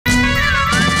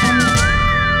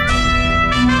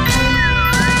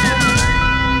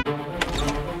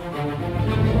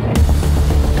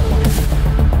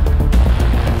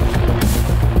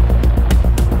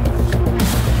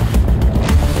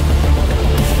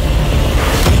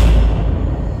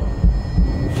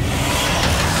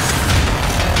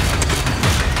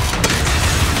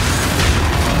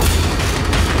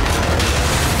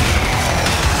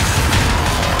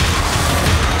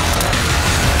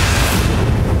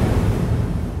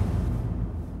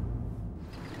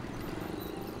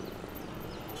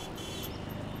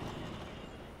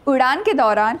उड़ान के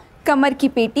दौरान कमर की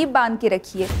पेटी बांध के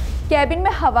रखिए। कैबिन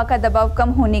में हवा का दबाव कम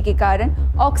होने के कारण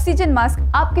ऑक्सीजन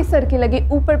मास्क आपके सर के लगे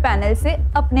ऊपर पैनल से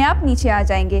अपने आप नीचे आ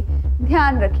जाएंगे।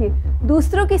 ध्यान रखिए,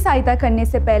 दूसरों की सहायता करने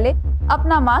से पहले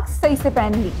अपना मास्क सही से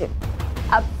पहन लीजिए।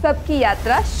 अब सबकी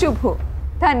यात्रा शुभ हो।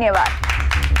 धन्यवाद।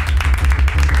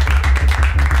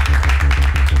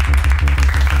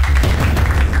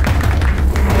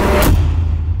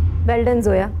 Well done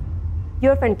Zoya, you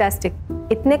are fantastic.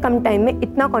 इतने कम टाइम में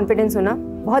इतना कॉन्फिडेंस होना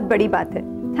बहुत बड़ी बात है।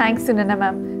 थैंक्स सुनैना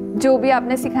मैम, जो भी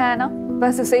आपने सिखाया ना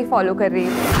बस उसे ही फॉलो कर रही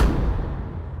हूँ।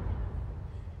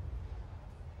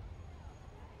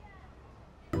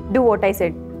 Do what I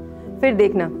said. फिर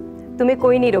देखना, तुम्हें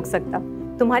कोई नहीं रोक सकता।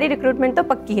 तुम्हारी रिक्रूटमेंट तो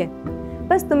पक्की है,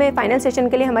 बस तुम्हें फाइनल सेशन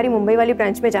के लिए हमारी मुंबई वाली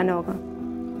ब्रांच में जाना होगा।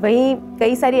 वहीं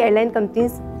कई सारी एयरलाइन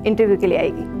कंपनीज इंटरव्यू के लिए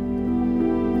आएगी।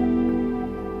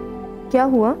 क्या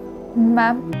हुआ?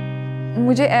 मैम,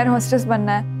 मुझे एयर होस्टेस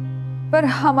बनना है, पर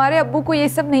हमारे अब्बू को ये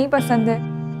सब नहीं पसंद है।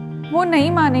 वो नहीं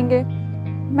मानेंगे।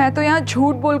 मैं तो यहाँ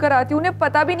झूठ बोलकर आती हूँ, उन्हें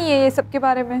पता भी नहीं है ये सब के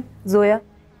बारे में। जोया,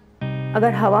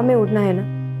 अगर हवा में उड़ना है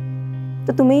ना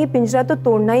तो तुम्हें ये पिंजरा तो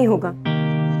तोड़ना ही होगा।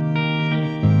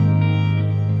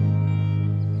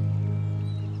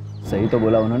 सही तो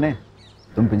बोला उन्होंने,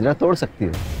 तुम पिंजरा तोड़ सकती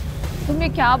हो। तुम ये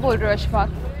क्या बोल रहे हो अशफाक?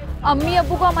 अम्मी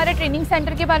अब्बू को हमारे ट्रेनिंग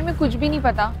सेंटर के बारे में कुछ भी नहीं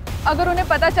पता। अगर उन्हें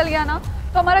पता चल गया ना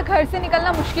तो हमारा घर से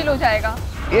निकलना मुश्किल हो जाएगा।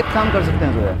 एक काम कर सकते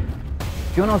हैं जोया,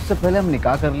 क्यों ना उससे पहले हम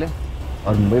निकाह कर लें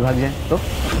और मुंबई भाग जाएं तो?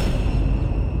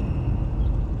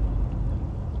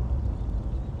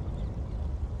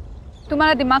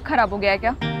 तुम्हारा दिमाग खराब हो गया है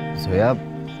क्या? जोया,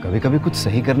 कभी कभी कुछ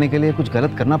सही करने के लिए कुछ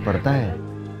गलत करना पड़ता है।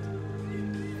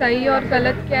 सही और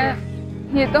गलत क्या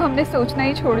है ये तो हमने सोचना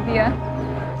ही छोड़ दिया है।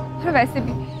 और वैसे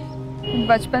भी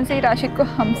बचपन से ही राशिद को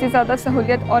हमसे ज्यादा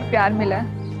सहूलियत और प्यार मिला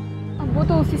है। अब वो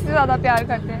तो उसी से ज्यादा प्यार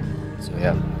करते हैं।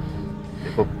 जोया,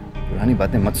 देखो पुरानी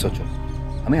बातें मत सोचो,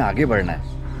 हमें आगे बढ़ना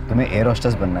है। तुम्हें एयर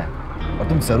होस्टेस बनना है और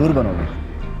तुम जरूर बनोगे,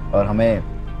 और हमें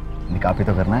निकाह भी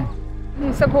तो करना है।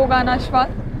 ये सब होगा ना अशफाक?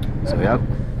 जोया,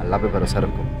 अल्लाह पे भरोसा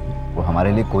रखो, वो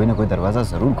हमारे लिए कोई ना कोई दरवाजा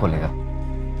जरूर खोलेगा।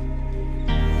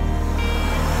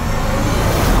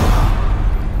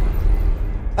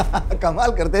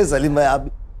 कमाल करते हैं सलीम भाई आप।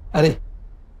 अरे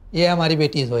ये हमारी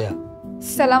बेटी जोया।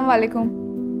 सलाम वालेकुम।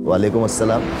 वालेकुम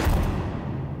अस्सलाम।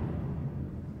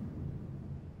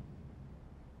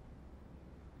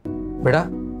 बेटा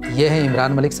ये है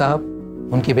इमरान मलिक साहब,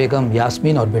 उनकी बेगम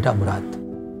यास्मीन और बेटा मुराद।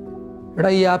 बेटा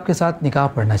ये आपके साथ निकाह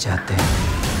पढ़ना चाहते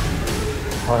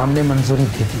हैं और हमने मंजूरी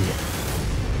दे दी है।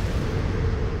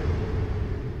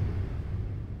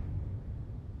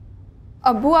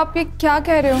 अब्बू आप ये क्या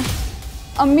कह रहे हो?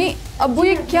 अम्मी अब्बू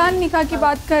ये क्या निकाह की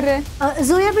बात कर रहे हैं?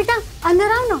 जोया बेटा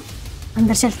अंदर आओ ना,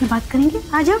 अंदर चल के बात करेंगे,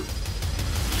 आ जाओ।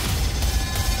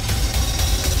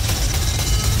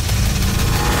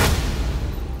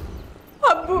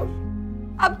 अब्बू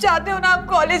आप चाहते हो ना हम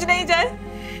कॉलेज नहीं जाए?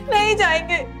 नहीं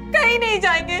जाएंगे, कहीं नहीं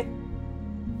जाएंगे।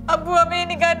 अब्बू हमें ये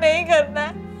निकाह नहीं करना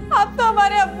है। आप तो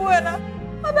हमारे अब्बू है ना,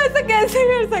 हम ऐसा कैसे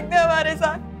कर सकते हैं हमारे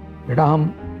साथ? बेटा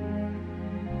हम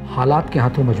हालात के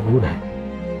हाथों मजबूर हैं।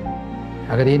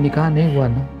 अगर ये निकाह नहीं हुआ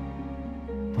ना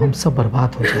तो हम सब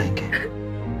बर्बाद हो जाएंगे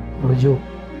और जो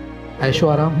ऐशो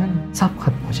आराम है ना सब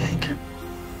खत्म हो जाएंगे।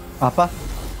 पापा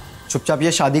चुपचाप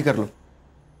ये शादी कर लो,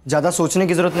 ज्यादा सोचने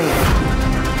की जरूरत नहीं है।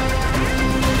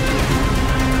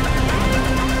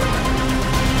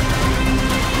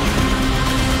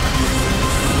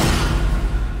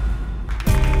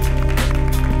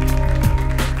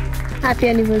 Happy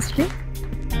anniversary.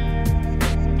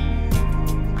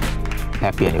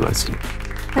 Happy anniversary.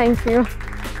 Thank you.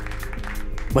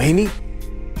 बहिनी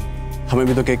हमें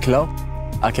भी तो केक खिलाओ,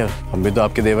 आखिर हम भी तो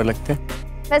आपके देवर लगते हैं।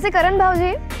 वैसे करण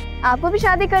भाऊजी आपको भी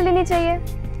शादी कर लेनी चाहिए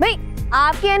भाई,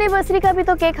 आपकी एनिवर्सरी का भी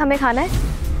तो केक हमें खाना है।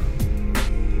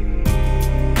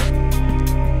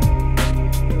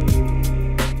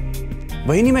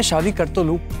 बहिनी मैं शादी कर तो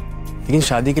लूं, लेकिन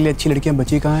शादी के लिए अच्छी लड़कियां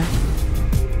बची कहाँ हैं?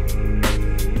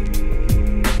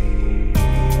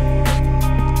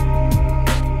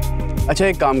 अच्छा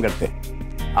एक काम करते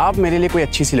हैं, आप मेरे लिए कोई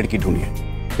अच्छी सी लड़की ढूंढिए,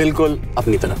 बिल्कुल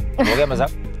अपनी तरह। हो गया मजाक?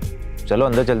 चलो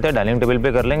अंदर चलते हैं, डाइनिंग टेबल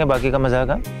पे कर लेंगे बाकी का मजाक।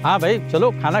 हाँ भाई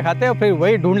चलो खाना खाते हैं और फिर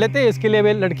वही ढूंढ लेते हैं इसके लिए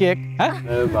भी लड़की एक।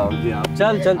 बाबूजी आप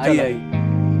चल चल चल आई।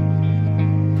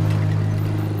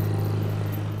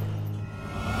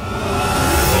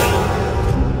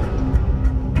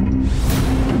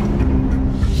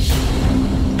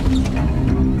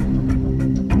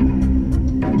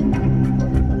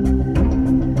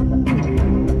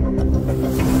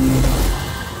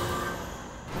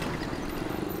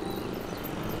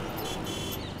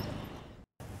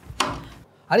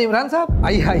 अरे इमरान साहब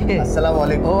आइए आइए। अस्सलाम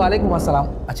वालेकुम। वालेकुम अस्सलाम।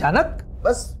 अचानक?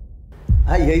 बस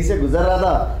हाँ यही से गुजर रहा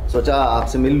था, सोचा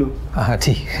आपसे मिल लूं। हाँ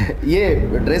ठीक। ये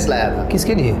ड्रेस लाया था।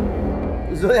 किसके लिए?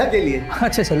 जोया के लिए।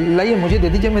 अच्छा चल लाइए, मुझे दे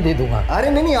दीजिए, मैं दे दूंगा। अरे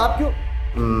नहीं नहीं, आप क्यों,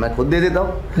 मैं खुद दे देता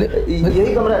हूँ।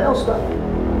 यही कमरा है ना उसका।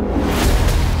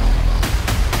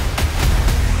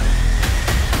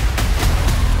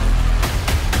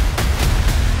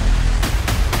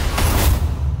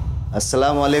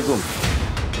 अस्सलाम वालेकुम।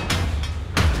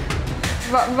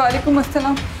 वालेकुम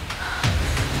अस्सलाम।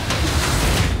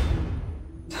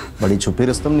 बड़ी छुपी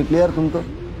रुस्तम निकली यार तुम तो।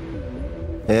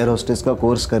 एयर होस्टेस का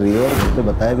कोर्स कर रही है और घर पे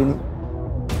बताया भी नहीं।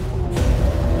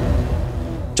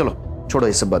 चलो छोड़ो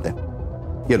ये सब बातें,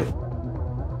 ये लो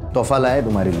तोहफा लाया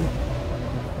तुम्हारे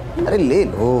लिए। अरे ले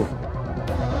लो,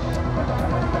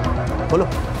 बोलो।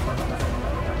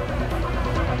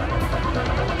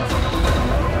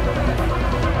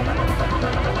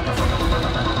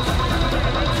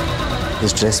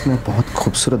 इस ड्रेस में बहुत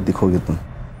खूबसूरत दिखोगे तुम।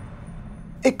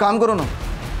 एक काम करो ना,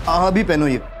 अभी पहनो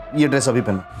ये ड्रेस, अभी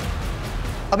पहनो,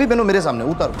 अभी पहनो मेरे सामने,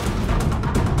 उतारो।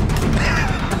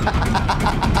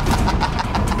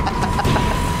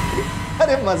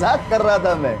 अरे मजाक कर रहा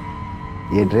था मैं।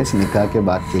 ये ड्रेस निकाह के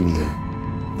बाद के लिए,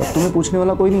 अब तुम्हें पूछने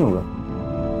वाला कोई नहीं होगा।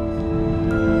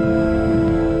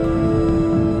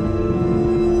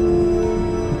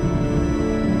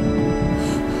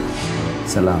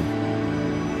 सलाम।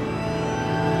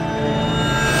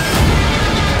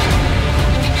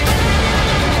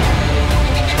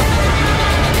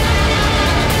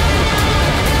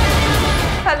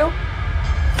 हेलो।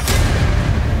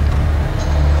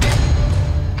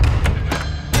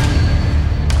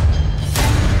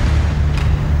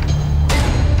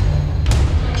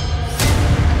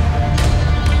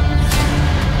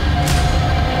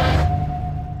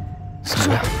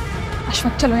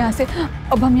 अशफाक चलो यहाँ से,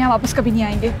 अब हम यहाँ वापस कभी नहीं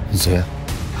आएंगे। जोया,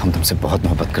 हम तुमसे बहुत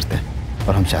मोहब्बत करते हैं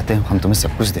और हम चाहते हैं हम तुम्हें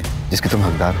सब कुछ दें जिसके तुम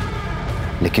हकदार हो,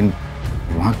 लेकिन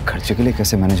वहाँ खर्चे के लिए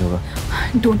कैसे मैनेज होगा?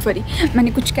 डोंट वरी,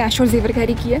 मैंने कुछ कैश और जेवर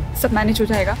कैरी किया है, सब मैनेज हो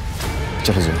जाएगा।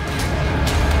 चलो जोया।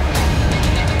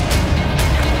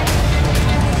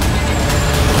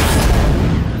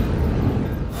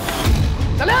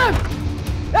 सलेम!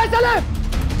 ए सलेम!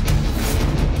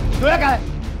 जोया कहाँ है?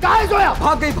 कहाँ है जोया?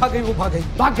 भाग गई, वो भाग गई।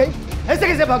 भाग गई? ऐसे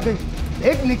कैसे भाग गई?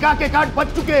 एक निकाह के कार्ड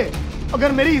बच चुके,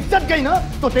 अगर मेरी इज्जत गई ना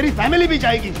तो तेरी फैमिली भी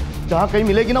जाएगी। जहाँ कहीं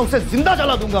मिलेगी ना उसे जिंदा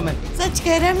जला दूंगा मैं। सच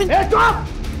कह रहे हैं? चुप!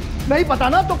 नहीं पता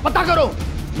ना तो पता करो,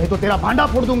 नहीं तो तेरा भांडा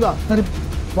फोड़ दूंगा। अरे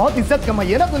बहुत इज्जत कमाई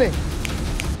है ना तूने।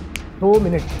 2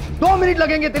 मिनट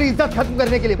लगेंगे तेरी इज्जत खत्म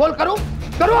करने के लिए। बोल करो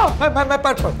करो। मैं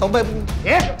पढ़ता हूँ।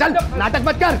 चल नाटक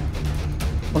मत कर।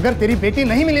 अगर तेरी बेटी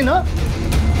नहीं मिली ना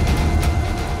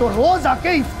तो रोज आके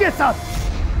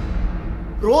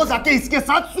इसके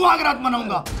साथ सुहागरात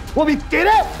मनाऊंगा, वो भी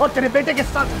तेरे और तेरे बेटे के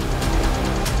साथ।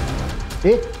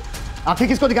 आंखें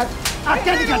किसको दिखा?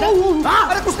 आंखें दिखा।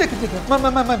 अरे कुछ नहीं,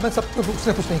 मैं सब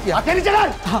उसने कुछ नहीं किया। आंखें नीचे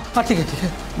कर। हाँ ठीक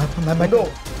है। मैं दो।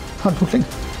 हाँ ढूंढ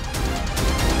लेंगे।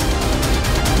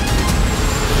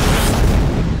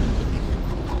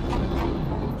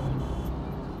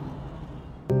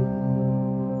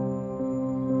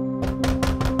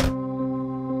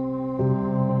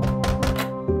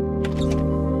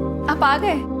 आप आ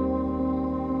गए?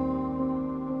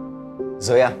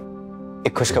 जोया,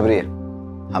 एक खुशखबरी है।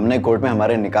 हमने कोर्ट में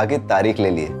हमारे निकाह की तारीख ले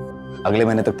ली है। अगले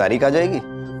महीने तक तारीख आ जाएगी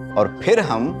और फिर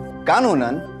हम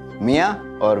कानूनन मियाँ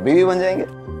और बीवी बन जाएंगे।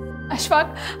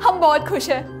 अशफाक, हम बहुत खुश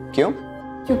हैं। क्यों?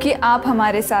 क्योंकि आप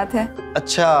हमारे साथ हैं।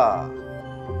 अच्छा,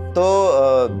 तो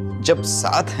जब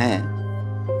साथ हैं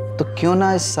तो क्यों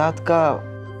ना इस साथ का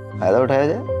फायदा उठाया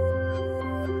जाए?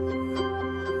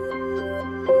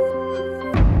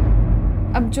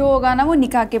 अब जो होगा ना वो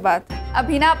निकाह के बाद।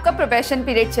 अभी ना आपका प्रोबेशन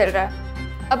पीरियड चल रहा है,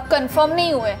 अब कंफर्म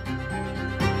नहीं हुए।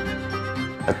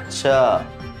 अच्छा,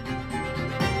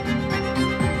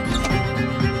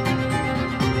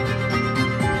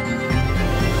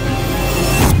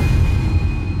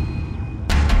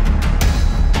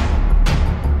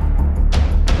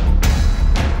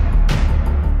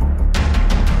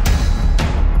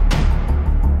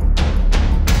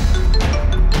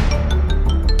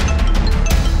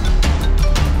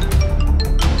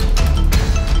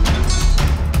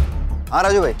 हाँ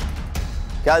राजू भाई,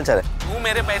 क्या हाल चाल है? तू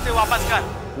मेरे पैसे वापस कर,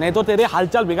 नहीं तो तेरे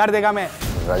हालचाल बिगाड़ देगा मैं।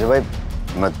 राजू भाई,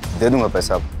 मैं दे दूंगा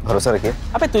पैसा, आप भरोसा रखिए।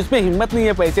 अबे तुझमें हिम्मत नहीं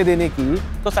है पैसे देने की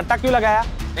तो सट्टा क्यों लगाया?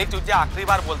 देख तुझे आखिरी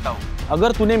बार बोलता हूँ,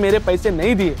 अगर तूने मेरे पैसे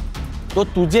नहीं दिए तो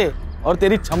तुझे और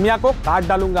तेरी छमिया को काट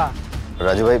डालूंगा।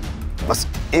 राजू भाई, बस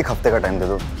 1 हफ्ते का टाइम दे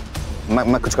दो,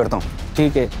 मैं कुछ करता हूँ।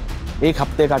 ठीक है, 1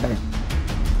 हफ्ते का टाइम।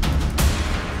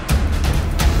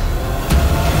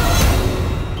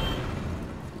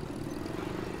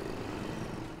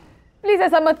 प्लीज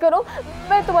प्लीज ऐसा मत करो,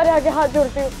 मैं तुम्हारे आगे हाथ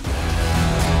जोड़ती हूँ।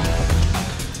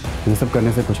 ये सब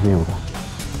करने से कुछ नहीं होगा।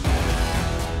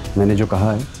 मैंने जो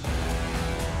कहा है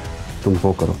तुम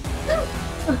वो करो,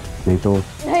 नहीं तो।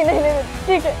 नहीं नहीं नहीं,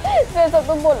 ठीक है, जैसा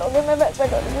तुम बोलोगे मैं वैसा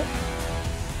करूँगी।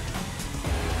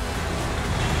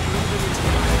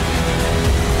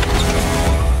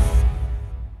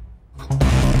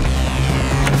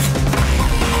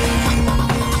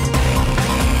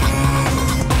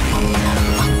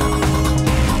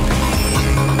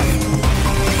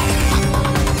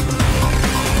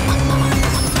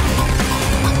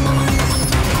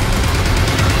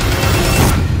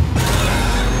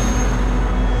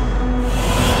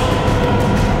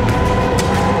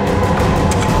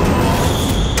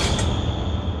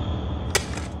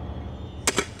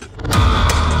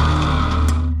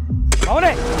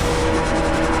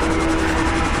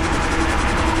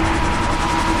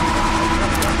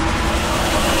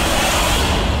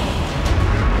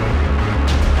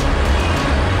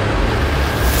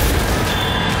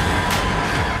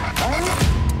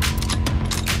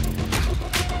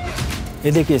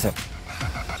 ये देखिए सर,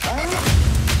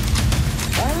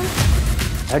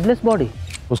 हेडलेस बॉडी।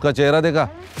 उसका चेहरा देखा?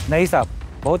 नहीं साहब,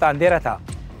 बहुत अंधेरा था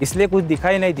इसलिए कुछ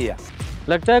दिखाई नहीं दिया।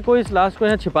 लगता है कोई इस लाश को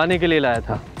यहाँ छिपाने के लिए लाया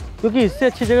था, क्योंकि इससे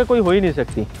अच्छी जगह कोई हो ही नहीं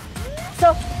सकती।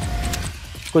 सर,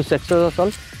 कोई सेक्सुअल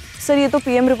असॉल्ट? सर ये तो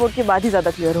पीएम रिपोर्ट के बाद ही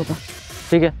ज़्यादा क्लियर होगा।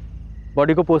 ठीक है,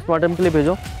 बॉडी को पोस्टमार्टम के लिए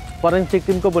भेजो, फॉरेंसिक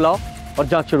टीम को बुलाओ और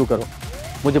जांच शुरू करो।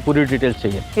 मुझे पूरी डिटेल्स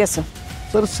चाहिए। Yes sir.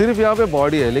 सर सिर्फ यहाँ पे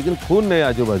बॉडी है लेकिन खून नहीं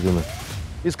आजू बाजू में,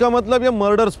 इसका मतलब ये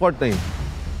मर्डर स्पॉट नहीं।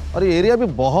 और ये एरिया भी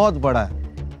बहुत बड़ा है,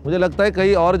 मुझे लगता है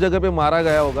कहीं और जगह पे मारा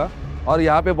गया होगा और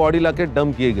यहाँ पे बॉडी लाके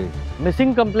डंप किए गई।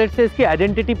 मिसिंग कंप्लेंट से इसकी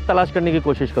आइडेंटिटी तलाश करने की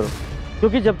कोशिश करो,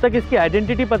 क्योंकि जब तक इसकी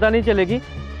आइडेंटिटी पता नहीं चलेगी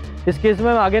इस केस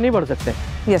में हम आगे नहीं बढ़ सकते।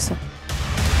 Yes sir.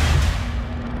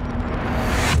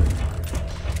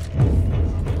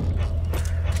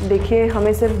 देखिए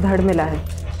हमें सिर्फ धड़ मिला है,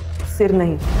 सिर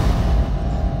नहीं।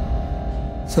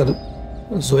 सर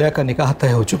जोया का निकाह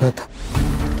तय हो चुका था,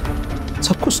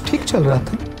 सब कुछ ठीक चल रहा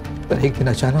था, पर एक दिन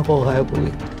अचानक वो गायब हो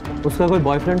गई। उसका कोई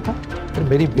बॉयफ्रेंड था? पर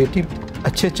मेरी बेटी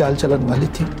अच्छे चाल चलन वाली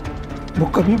थी, वो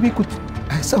कभी भी कुछ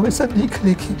ऐसा वैसा नहीं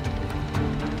करेगी।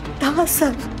 हाँ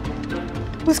सर,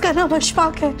 उसका नाम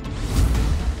अशफाक है,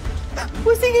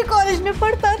 उसी के कॉलेज में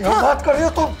पढ़ता था। क्या बात कर रही हो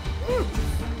तुम?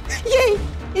 यही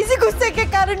इसी गुस्से के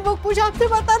कारण वो कुछ आपसे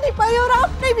बता नहीं पाई और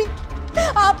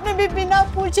आपने भी बिना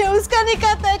पूछे उसका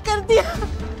निकाह तय कर दिया।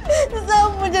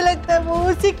 सब मुझे लगता है वो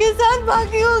उसी के साथ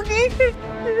भागी होगी।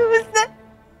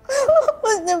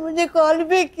 उसने मुझे कॉल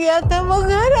भी किया था, वो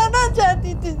घर आना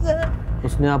चाहती थी सर।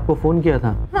 उसने आपको फोन किया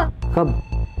था? हाँ। कब?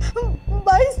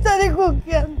 22 तारीख को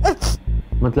किया था।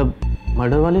 मतलब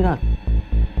मर्डर वाली रात?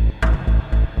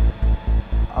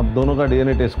 अब दोनों का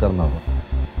डीएनए टेस्ट करना होगा,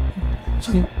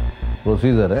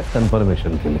 प्रोसीजर है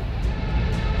कंफर्मेशन के लिए।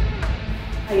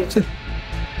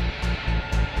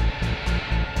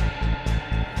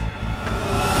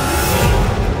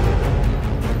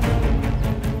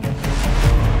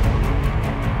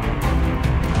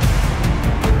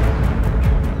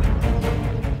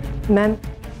 मैम,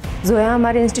 जोया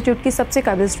हमारे इंस्टीट्यूट की सबसे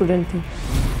काबिल स्टूडेंट थी,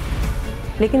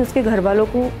 लेकिन उसके घर वालों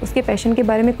को उसके पैशन के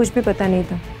बारे में कुछ भी पता नहीं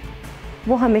था।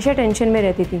 वो हमेशा टेंशन में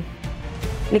रहती थी,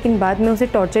 लेकिन बाद में उसे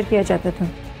टॉर्चर किया जाता था।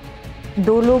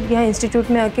 2 लोग यहाँ इंस्टीट्यूट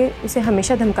में आके उसे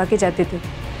हमेशा धमका के जाते थे।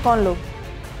 कौन लोग?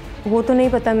 वो तो नहीं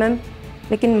पता मैम,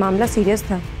 लेकिन मामला सीरियस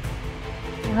था।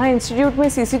 यहाँ इंस्टीट्यूट में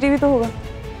सीसीटीवी तो होगा?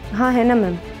 हाँ है ना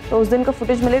मैम, तो उस दिन का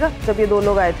फुटेज मिलेगा जब ये 2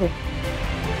 लोग आए थे।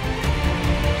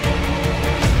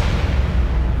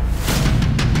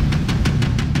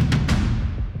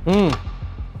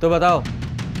 तो बताओ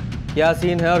क्या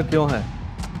सीन है और क्यों है?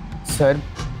 सर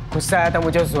गुस्सा आया था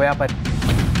मुझे जोया पर।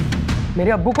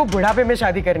 मेरे अब्बू को बुढ़ापे में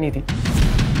शादी करनी थी,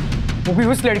 वो भी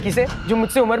उस लड़की से जो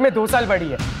मुझसे उम्र में 2 साल बड़ी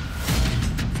है।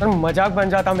 सर मजाक बन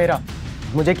जाता मेरा,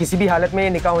 मुझे किसी भी हालत में ये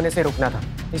निकाह होने से रुकना था,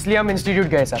 इसलिए हम इंस्टीट्यूट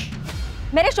गए सर।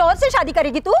 मेरे शौहर से शादी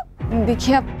करेगी तू?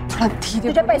 देखिए आप थोड़ा धीरे।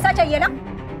 तुझे पैसा चाहिए ना?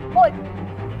 बोल,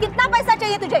 कितना पैसा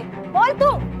चाहिए तुझे? बोल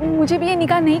तू। मुझे भी ये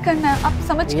निकाह नहीं करना है, आप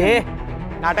समझ ये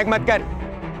नाटक मत कर,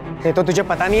 ये तो तुझे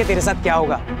पता नहीं है तेरे साथ क्या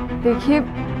होगा। देखिए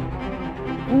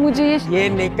मुझे ये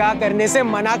निकाह करने से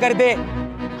मना कर दे।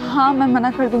 हाँ मैं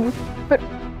मना कर दूंगी,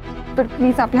 पर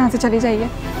प्लीज आप यहाँ से चले जाइए।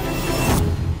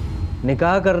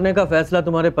 निकाह करने का फैसला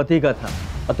तुम्हारे पति का था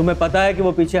और तुम्हें पता है कि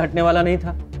वो पीछे हटने वाला नहीं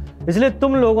था, इसलिए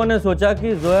तुम लोगों ने सोचा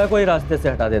कि जोया को ही रास्ते से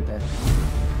हटा देते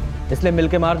हैं, इसलिए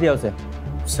मिलके मार दिया उसे।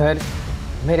 सर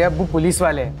मेरे अब्बू पुलिस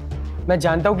वाले हैं, मैं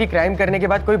जानता हूँ कि क्राइम करने के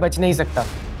बाद कोई बच नहीं सकता।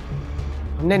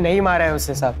 हमने नहीं मारा है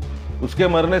उससे साहब। उसके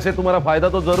मरने से तुम्हारा फायदा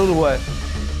तो जरूर हुआ है।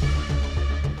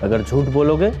 अगर झूठ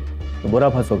बोलोगे तो बुरा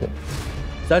फंसोगे,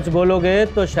 सच बोलोगे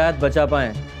तो शायद बचा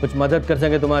पाए, कुछ मदद कर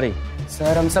सके तुम्हारी।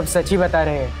 सर हम सब सच ही बता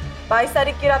रहे हैं। 22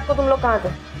 तारीख की रात को तुम लोग कहाँ थे?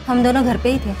 हम दोनों घर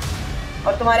पे ही थे।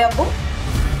 और तुम्हारे अब्बू?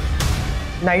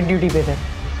 नाइट ड्यूटी पे थे।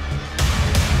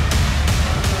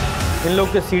 इन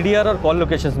लोग के सीडीआर और कॉल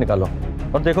लोकेशंस निकालो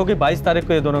और देखो कि 22 तारीख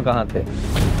को ये दोनों कहाँ थे।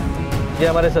 ये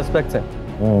हमारे सस्पेक्ट्स हैं।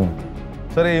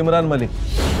 सर ये इमरान मलिक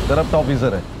करप्ट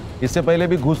ऑफिसर है। इससे पहले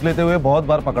भी घूस लेते हुए बहुत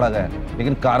बार पकड़ा गया है,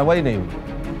 लेकिन कार्रवाई नहीं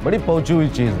हुई। बड़ी पहुंची हुई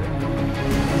चीज है।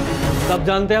 सब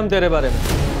जानते हैं हम तेरे बारे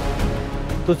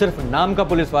में। तू सिर्फ नाम का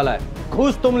पुलिस वाला है,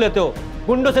 घूस तुम लेते हो,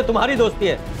 गुंडों से तुम्हारी दोस्ती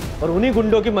है और उन्हीं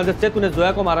गुंडों की मदद से तूने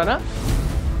जोया को मारा ना।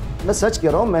 मैं सच कह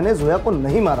रहा हूँ, मैंने जोया को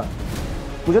नहीं मारा।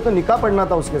 मुझे तो निकाह पढ़ना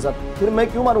था उसके साथ, फिर मैं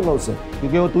क्यों मारूंगा उसे?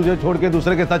 क्योंकि वो तुझे छोड़ के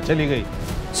दूसरे के साथ चली गई।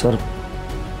 सर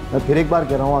मैं फिर एक बार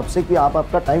कह रहा हूँ आपसे कि आप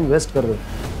आपका टाइम वेस्ट कर रहे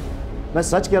हो। मैं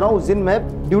सच कह रहा हूँ, उस दिन मैं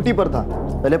ड्यूटी पर था।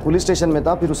 पहले पुलिस स्टेशन में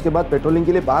था, फिर उसके बाद पेट्रोलिंग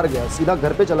के लिए बाहर गया, सीधा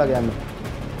घर पे चला गया मैं।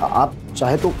 आप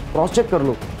चाहे तो क्रॉस चेक कर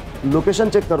लो, लोकेशन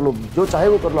चेक कर लो, जो चाहे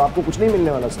वो कर लो, आपको कुछ नहीं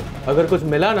मिलने वाला सर। अगर कुछ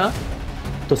मिला ना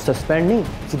तो सस्पेंड नहीं,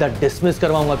 सीधा डिसमिस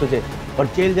करवाऊंगा तुझे और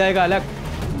जेल जाएगा अलग।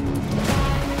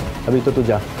 अभी तो तू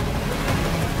जा।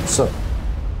 सर।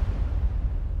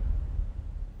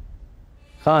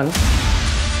 खान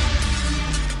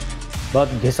बहुत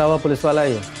घिसा हुआ पुलिस वाला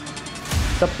है ये,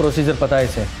 सब प्रोसीजर पता है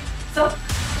इसे। सर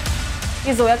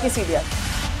ये जोया की सीडीआर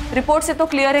रिपोर्ट से तो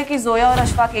क्लियर है कि जोया और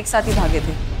अशफाक एक साथ ही भागे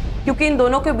थे, क्योंकि इन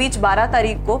दोनों के बीच 12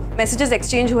 तारीख को मैसेजेस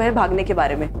एक्सचेंज हुए हैं भागने के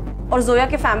बारे में। और जोया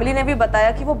के फैमिली ने भी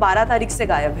बताया कि वो 12 तारीख से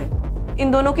गायब है।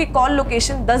 इन दोनों की कॉल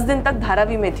लोकेशन 10 दिन तक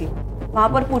धारावी में थी। वहां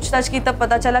पर पूछताछ की तब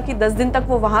पता चला कि 10 दिन तक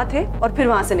वो वहां थे और फिर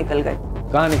वहां से निकल गए।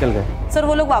 कहाँ निकल गए? सर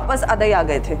वो लोग वापस अदई आ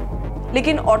गए थे,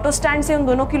 लेकिन ऑटो स्टैंड से उन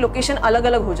दोनों की लोकेशन अलग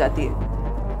अलग हो जाती है।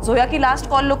 जोया की last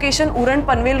call location Uran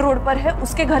Panvel road पर है,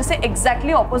 उसके घर से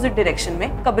एग्जैक्टली ऑपोजिट डायरेक्शन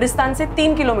में, कब्रिस्तान से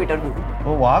 3 किलोमीटर दूर।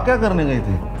 वो वहाँ क्या करने गई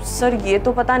थी? सर ये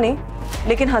तो पता नहीं,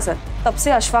 लेकिन हाँ सर तब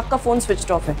से अशफाक का फोन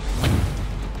स्विच ऑफ है।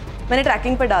 मैंने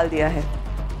ट्रैकिंग पे डाल दिया है।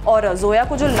 और जोया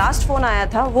को जो लास्ट फोन आया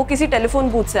था वो किसी टेलीफोन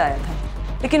बूथ से आया था,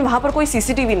 लेकिन वहां पर कोई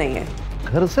सीसीटीवी नहीं है।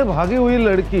 घर से भागी हुई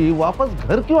लड़की वापस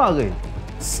घर क्यों आ गई?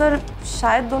 सर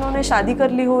शायद दोनों ने शादी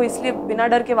कर ली हो, इसलिए बिना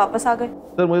डर के वापस आ गए।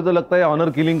 सर मुझे तो लगता है ऑनर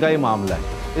किलिंग का ही मामला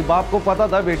है। इस बाप को पता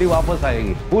था बेटी वापस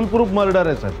आएगी, फुल प्रूफ मर्डर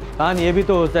है सर। खान ये भी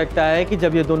तो हो सकता है कि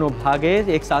जब ये दोनों भागे,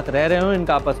 एक साथ रह रहे हो,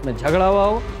 इनका आपस में झगड़ा हुआ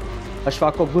हो,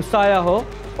 अशफाक को गुस्सा आया हो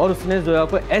और उसने जोया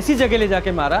को ऐसी जगह ले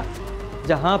जाके मारा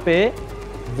जहां पे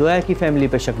जोया की फैमिली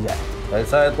पे शक जाए।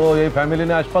 ऐसा है तो यही फैमिली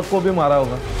ने अशफाक को भी मारा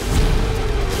होगा।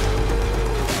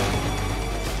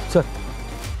 सर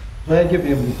जोया की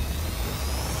फैमिली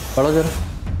पढ़ो जरा।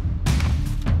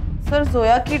 सर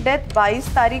जोया की डेथ 22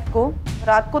 तारीख को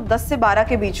रात को 10 से 12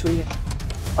 के बीच हुई है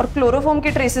और क्लोरोफॉर्म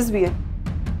के ट्रेसेस भी है।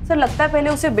 सर लगता है पहले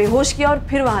उसे बेहोश किया और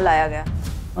फिर वहां लाया गया।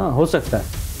 हाँ हो सकता है।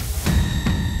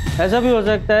 ऐसा भी हो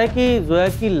सकता है कि जोया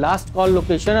की लास्ट कॉल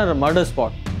लोकेशन और मर्डर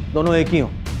स्पॉट दोनों एक ही हो।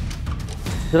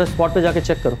 जरा स्पॉट पे जाके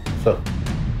चेक करो। सर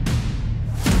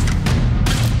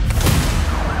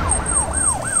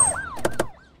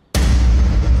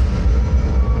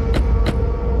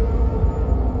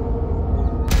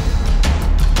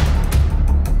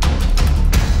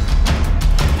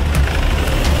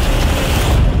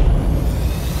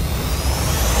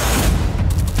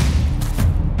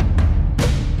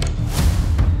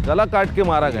गला काट के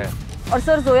मारा गया। और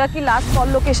सर जोया की लास्ट कॉल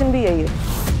लोकेशन भी यही है।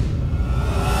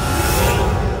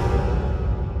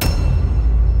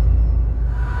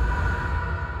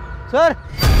 सर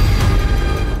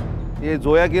ये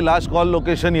जोया की लास्ट कॉल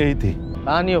लोकेशन यही थी।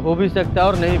 हाँ ये हो भी सकता है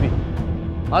और नहीं भी।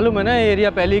 मालूम है ना ये एरिया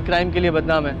पहले ही क्राइम के लिए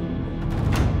बदनाम है।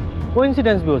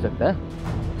 कोइंसिडेंस भी हो सकता है।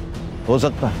 हो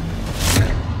सकता है।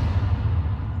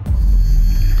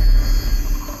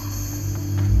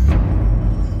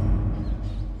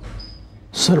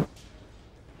 सर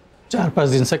 4-5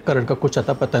 दिन से करण का कुछ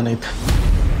अता पता नहीं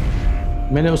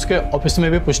था। मैंने उसके ऑफिस में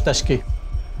भी पूछताछ की,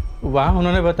 वहाँ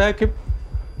उन्होंने बताया कि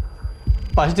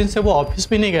 5 दिन से वो ऑफिस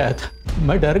भी नहीं गया था।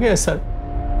 मैं डर गया सर,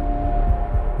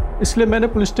 इसलिए मैंने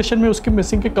पुलिस स्टेशन में उसकी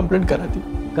मिसिंग की कंप्लेंट करा दी।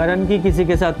 करण की किसी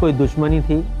के साथ कोई दुश्मनी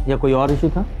थी या कोई और इशू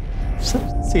था?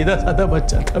 सर सीधा साधा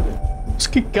बच्चा था,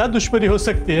 उसकी क्या दुश्मनी हो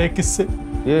सकती है किससे?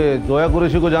 ये जोया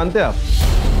कुरैशी को जानते हैं आप?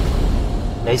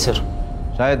 नहीं सर।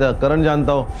 शायद करण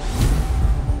जानता हो।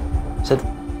 सर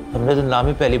हमने तो नाम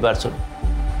ही पहली बार सुना।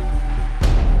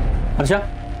 अच्छा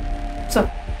सर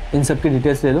इन सब की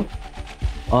डिटेल्स ले लो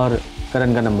और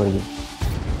करण का नंबर भी।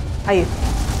 आइए।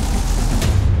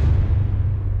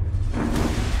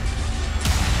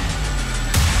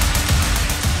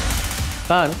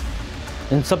 खान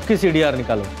इन सब की सीडीआर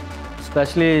निकालो,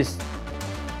 स्पेशली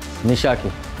निशा की।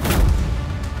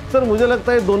 सर मुझे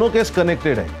लगता है दोनों केस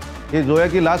कनेक्टेड है। कि जोया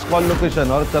की लास्ट कॉल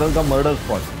लोकेशन और करण का मर्डर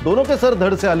स्पॉट दोनों के सर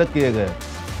धड़ से अलग किए गए।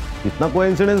 इतना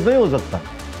कोइंसिडेंस नहीं हो सकता।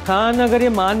 खान, अगर ये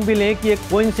मान भी लें कि ये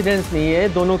कोइंसिडेंस नहीं है,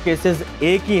 दोनों केसेस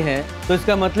एक ही हैं, तो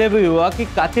इसका मतलब ये हुआ कि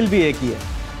कातिल भी एक ही है।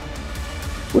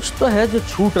 कुछ तो है जो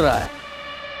छूट रहा है।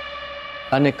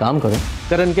 एक काम करो,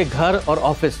 करण के घर और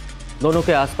ऑफिस दोनों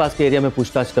के आसपास के एरिया में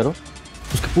पूछताछ करो,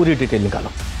 उसकी पूरी डिटेल निकालो।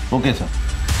 Okay sir.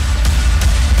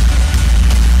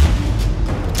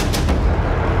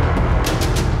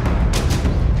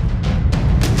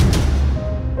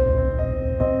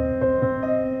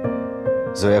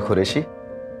 जोया कुरैशी,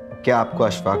 क्या आपको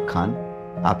अशफाक खान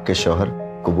आपके शौहर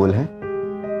कबूल है?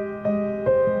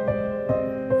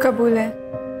 कबूल है।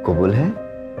 कबूल है?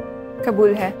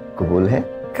 कबूल है। कबूल है?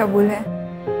 कबूल है।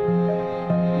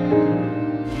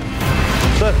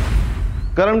 सर,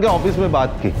 करण के ऑफिस में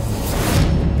बात की।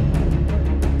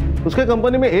 उसके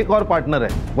कंपनी में एक और पार्टनर है,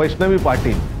 वैष्णवी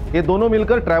पाटिल। ये दोनों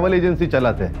मिलकर ट्रैवल एजेंसी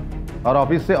चलाते हैं। और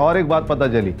ऑफिस से और एक बात पता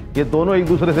चली, ये दोनों एक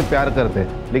दूसरे से प्यार करते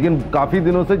हैं, लेकिन काफी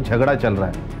दिनों से झगड़ा चल रहा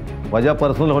है। वजह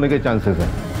पर्सनल होने के चांसेस है।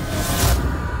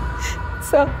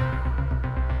 सर,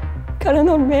 करण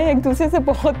और मैं एक दूसरे से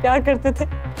बहुत प्यार करते थे।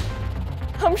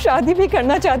 हम शादी भी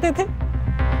करना चाहते थे।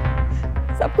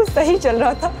 सब कुछ सही चल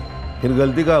रहा था। फिर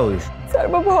गलती क्या हुई? सर,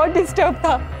 वो बहुत डिस्टर्ब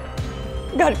था।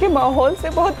 घर के माहौल से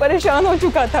बहुत परेशान हो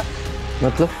चुका था।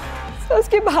 मतलब? सर,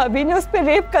 उसकी भाभी ने उस पर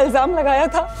रेप का इल्जाम लगाया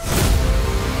था।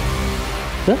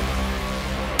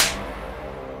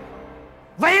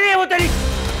 वही नहीं वो तेरी,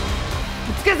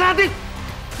 उसके साथ ही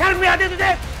शर्म भी आती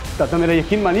तुझे? दादा, मेरा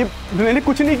यकीन मानिए, मैंने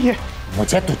कुछ नहीं किया।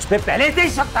 मुझे तुझ पे पहले से ही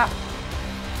शक था।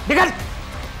 निकल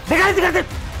निकल निकल।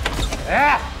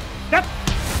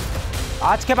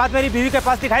 आज के बाद मेरी बीवी के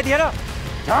पास दिखाई दिया ना,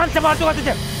 जान से मार दूंगा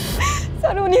तुझे।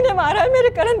 सर, उन्हीं ने मारा है मेरे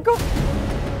करण को।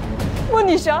 वो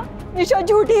निशा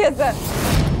झूठी है सर।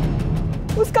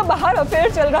 उसका बाहर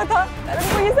अफेयर चल रहा था, करण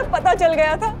को ये सब पता चल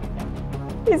गया था,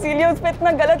 इसीलिए उस पर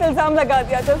इतना गलत इल्जाम लगा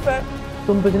दिया था सर।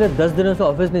 तुम पिछले 10 दिनों से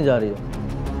ऑफिस नहीं जा रही हो।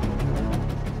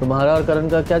 तुम्हारा और करण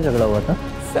का क्या झगड़ा हुआ था?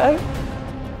 सर,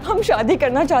 हम शादी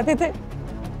करना चाहते थे।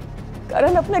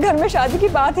 करण अपने घर में शादी की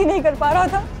बात ही नहीं कर पा रहा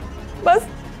था, बस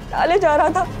टाले जा रहा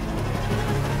था।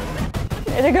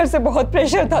 मेरे घर से बहुत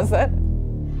प्रेशर था सर,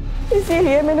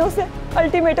 इसीलिए मैंने उसे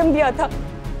अल्टीमेटम दिया था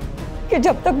कि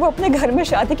जब तक वो अपने घर में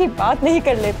शादी की बात नहीं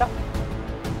कर लेता,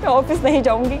 मैं ऑफिस नहीं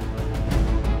जाऊंगी।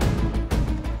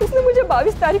 उसने मुझे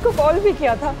 22 तारीख को कॉल भी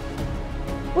किया था।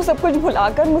 वो सब कुछ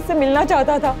भुलाकर मुझसे मिलना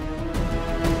चाहता था,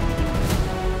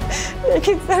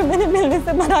 लेकिन सर मैंने मिलने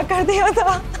से मना कर दिया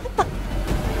था।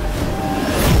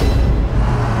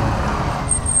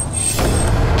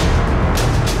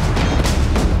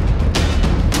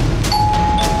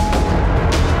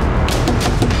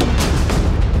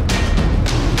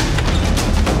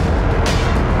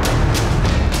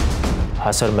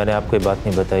 हाँ सर, मैंने आपको ये बात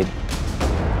नहीं बताई।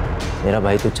 मेरा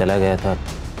भाई तो चला गया था,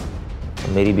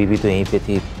 मेरी बीवी तो यहीं पे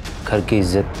थी। घर की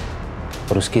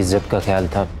इज्जत और उसकी इज्जत का ख्याल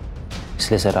था,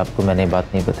 इसलिए सर आपको मैंने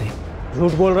बात नहीं बताई।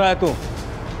 झूठ बोल रहा है तू।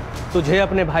 तुझे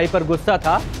अपने भाई पर गुस्सा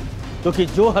था क्योंकि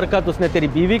जो हरकत उसने तेरी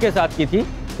बीवी के साथ की थी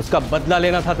उसका बदला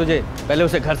लेना था तुझे। पहले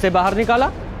उसे घर से बाहर निकाला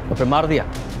और फिर मार दिया।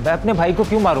 मैं अपने भाई को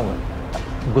क्यों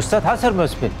मारूंगा? गुस्सा था सर मैं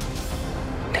उस पर,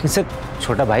 लेकिन सर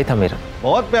छोटा भाई था मेरा।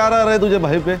 बहुत प्यार आ रहा है तुझे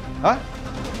भाई पे। हाँ,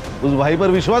 उस भाई पर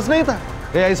विश्वास नहीं था?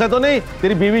 ऐसा तो नहीं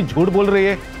तेरी बीवी झूठ बोल रही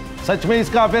है? सच में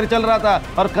इसका अफेयर चल रहा था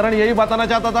और करण यही बताना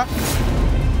चाहता था?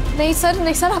 नहीं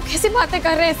सर, आप कैसी बातें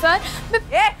कर रहे हैं सर?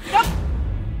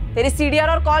 तेरी सीडीआर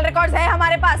और कॉल रिकॉर्ड्स है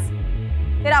हमारे पास।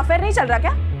 तेरा अफेयर नहीं चल रहा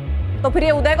क्या? तो फिर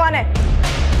ये उदय कौन है?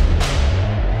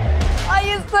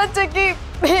 ये सच है कि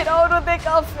मेरा और उदय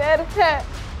का अफेयर है।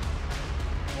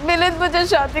 मिलिंद मुझे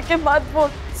शादी के बाद वो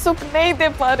सुख नहीं दे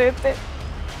पा रहे थे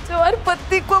जो हर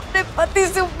पति को अपने पति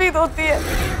से उम्मीद होती है।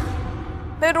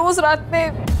 मैं रोज रात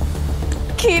में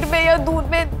खीर में या दूध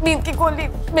में नींद की गोली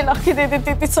मिला के दे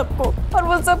देती थी सबको, और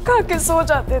वो सब खा के सो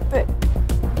जाते थे।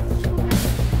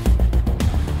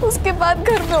 उसके बाद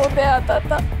घर में उदय आता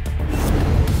था,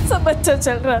 सब अच्छा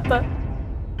चल रहा था।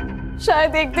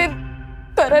 शायद एक दिन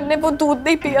करण ने वो दूध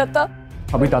नहीं पिया था।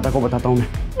 अभी दादा को बताता हूँ मैं।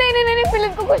 नहीं,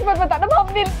 मिलिंद को कुछ मत बताना।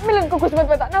 भाभी, मिलिंद को कुछ मत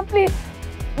बताना प्लीज।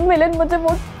 मिलिंद मुझे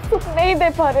वो सुख नहीं दे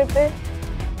पा रहे थे,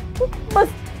 बस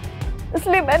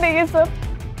इसलिए मैंने ये सब।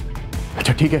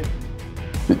 अच्छा ठीक है,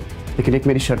 लेकिन एक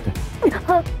मेरी शर्त है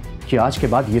कि आज के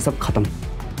बाद ये सब खत्म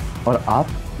और आप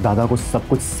दादा को सब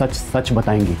कुछ सच सच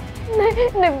बताएंगी।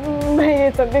 नहीं, मैं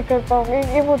ये सब नहीं कर पाऊंगी,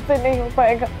 ये मुझसे नहीं हो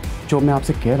पाएगा। जो मैं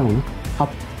आपसे कह रहा हूँ ना,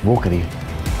 आप वो करिए,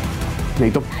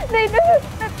 नहीं तो नहीं,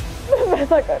 मैं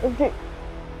वैसा करूंगी,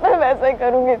 मैं वैसा ही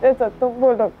करूंगी जैसा तुम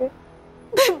बोलोगे।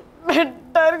 मैं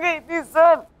डर गई थी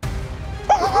सर,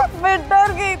 मैं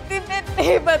डर गई थी, मैं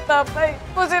नहीं बता पाई।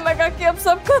 मुझे लगा कि अब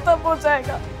सब खत्म हो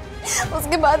जाएगा।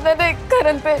 उसके बाद मैंने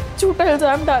करण पे झूठा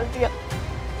इल्जाम डाल दिया।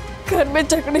 घर में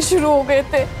झगड़े शुरू हो गए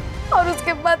थे और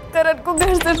उसके बाद करण को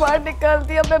घर से बाहर निकाल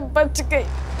दिया। मैं बच गई।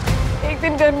 एक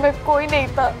दिन घर में कोई नहीं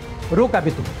था। रुक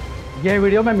अभी तुम, ये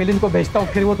वीडियो मैं मिलिंद को भेजता हूँ,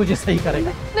 फिर वो तुझे सही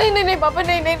करेगा। नहीं नहीं नहीं पापा,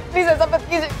 नहीं नहीं प्लीज ऐसा मत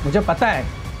कीजिए। मुझे पता है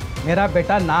मेरा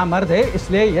बेटा नामर्द है,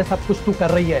 इसलिए ये सब कुछ तू कर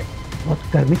रही है। बहुत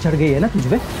गर्मी चढ़ गई है ना तुझ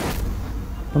पे,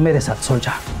 तो मेरे साथ सो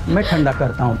जा, मैं ठंडा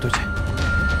करता हूँ तुझे।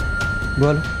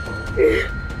 बोल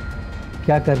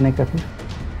क्या करने का फिर?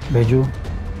 भेजो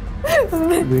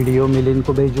वीडियो मिलिंद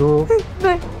को भेजो।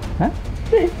 हाँ?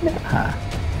 हाँ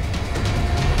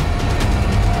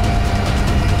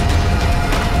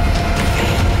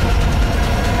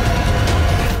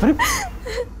अरे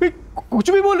कुछ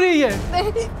भी बोल रही है।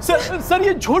 सर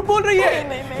ये झूठ बोल रही है।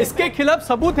 नहीं, इसके खिलाफ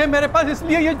सबूत है मेरे पास,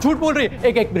 इसलिए ये झूठ बोल रही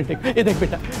है। एक मिनट, ये देख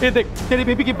बेटा, ये देख तेरी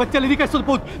बेबी की बच्चा लेने का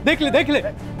सबूत, देख ले।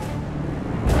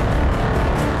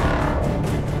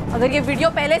 अगर ये वीडियो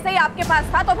पहले से ही आपके पास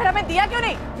था तो फिर हमें दिया क्यों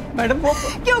नहीं? मैडम वो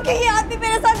क्योंकि ये आदमी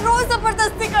मेरे साथ रोज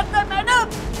जबरदस्ती करता है मैडम।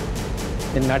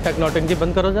 ये नाटक नौटंकी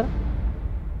बंद करो जरा।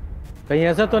 कहीं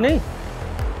ऐसा तो नहीं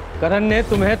करण ने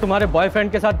तुम्हें तुम्हारे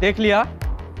बॉयफ्रेंड के साथ देख लिया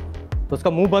तो उसका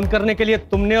मुंह बंद करने के लिए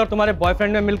तुमने और तुम्हारे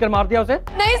बॉयफ्रेंड ने मिलकर मार दिया उसे?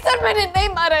 नहीं सर, मैंने नहीं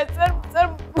मारा है सर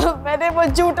मैंने वो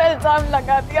झूठा इल्जाम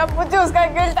लगा दिया। मुझे उसका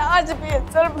गिल्ट आज भी है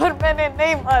सर, पर मैंने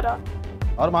नहीं मारा।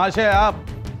 और महाशय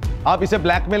आप इसे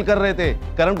ब्लैकमेल कर रहे थे,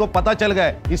 करण को पता चल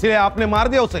गया इसलिए आपने मार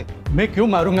दिया उसे। मैं क्यों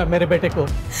मारूंगा मेरे बेटे को?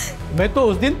 मैं तो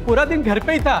उस दिन पूरा दिन घर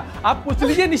पे ही था, आप पूछ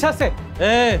लीजिए निशा से।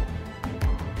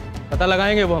 पता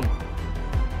लगाएंगे वो हम।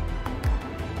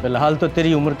 फिलहाल तो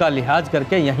तेरी उम्र का लिहाज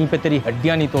करके यहीं पे तेरी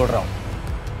हड्डियां नहीं तोड़ रहा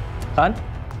हूं। खान,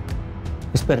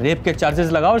 इस पर रेप के चार्जेस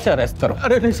लगाओ, उसे अरेस्ट करो।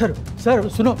 अरे नहीं सर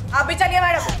सुनो। आप भी चलिए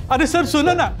मैडम। अरे सर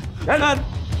सुनो ना।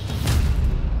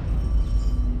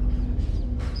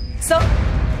 सर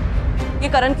ये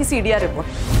करण की सीडीआर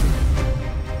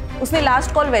रिपोर्ट। उसने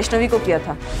लास्ट कॉल वैष्णवी को किया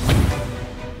था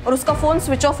और उसका फोन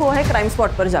स्विच ऑफ हुआ है क्राइम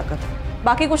स्पॉट पर जाकर।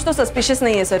 बाकी कुछ तो सस्पिशियस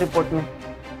नहीं है सर रिपोर्ट में।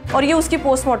 और ये उसकी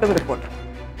पोस्टमार्टम रिपोर्ट।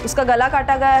 उसका गला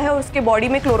काटा गया है और उसके बॉडी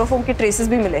में क्लोरोफॉर्म के ट्रेसेस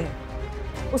भी मिले हैं।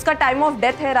 उसका टाइम ऑफ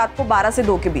डेथ है रात को 12 से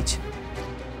 2 के बीच।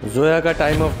 जोया का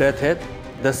टाइम ऑफ डेथ है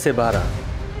 10 से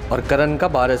 12 और करण का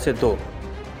 12 से 2।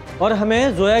 और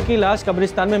हमें जोया की लाश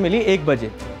कब्रिस्तान में मिली 1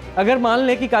 बजे। अगर मान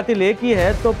ले कि कातिल एक ही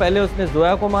है तो पहले उसने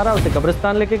जोया को मारा, उसे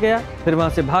कब्रिस्तान लेके गया, फिर वहां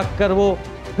से भागकर वो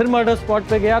फिर मर्डर स्पॉट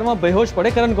पे गया और वहां बेहोश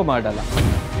पड़े करण को मार डाला।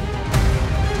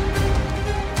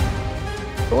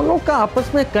 दोनों का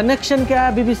आपस में कनेक्शन क्या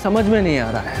है अभी भी समझ में नहीं आ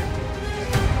रहा है।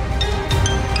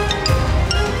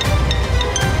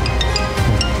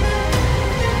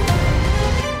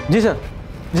 जी सर,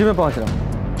 जी मैं पहुंच रहा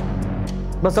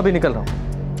हूं, बस अभी निकल रहा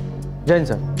हूं। जय हिंद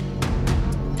सर।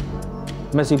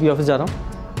 मैं सीपी ऑफिस जा रहा हूं,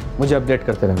 मुझे अपडेट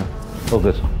करते रहना।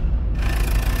 Okay sir.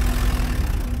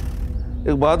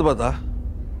 एक बात बता,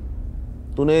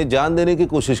 तूने जान देने की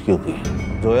कोशिश क्यों की?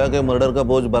 जोया के मर्डर का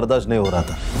बोझ बर्दाश्त नहीं हो रहा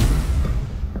था।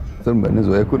 सर मैंने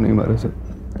जोया को नहीं मारा सर।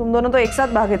 तुम दोनों तो एक साथ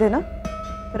भागे थे ना,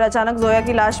 फिर अचानक जोया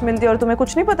की लाश मिलती और तुम्हें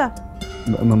कुछ नहीं पता?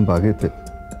 हम भागे थे,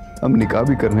 हम निकाह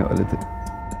भी करने वाले थे,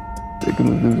 लेकिन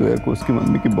उस दिन जोया को उसकी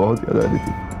मम्मी की बहुत याद आ रही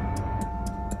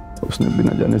थी। उसने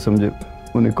बिना जाने समझे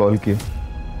उन्हें कॉल किया।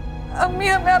 अम्मी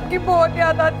हमें आपकी बहुत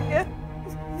याद आती है।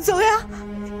 जोया,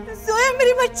 जोया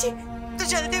मेरी बच्ची, तू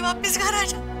जल्दी वापस घर आ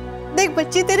जा। देख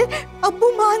बच्ची, तेरे अब्बू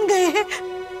मान गए हैं,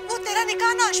 वो तेरा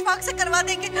निकाह ना अशफाक से करवा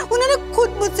देंगे। उन्होंने खुद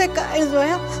मुझसे कहा है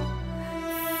जोया।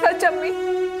 सच अम्मी?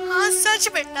 हाँ सच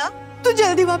बेटा, तू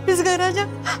जल्दी वापस घर आ जा।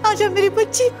 आजा मेरी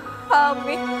बच्ची। हाँ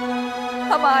अम्मी,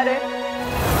 हम आ रहे हैं।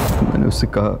 मैंने उससे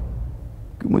कहा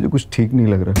कि मुझे कुछ ठीक नहीं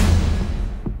लग रहा,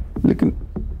 लेकिन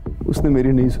उसने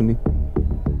मेरी नहीं सुनी।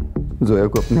 जोया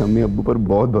को अपने अम्मी अब्बू पर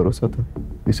बहुत भरोसा था,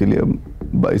 इसीलिए हम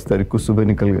 22 तारीख को सुबह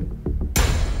निकल गए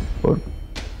और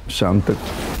शाम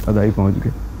तक अदाई पहुंच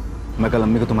गए। मैं कल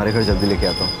अम्मी को तुम्हारे घर जल्दी लेके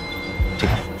आता हूँ। ठीक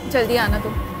है, जल्दी आना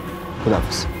तुम। खुदा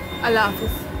हाफिज। अल्लाह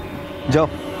हाफिज। जाओ।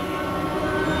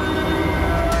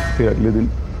 फिर अगले दिन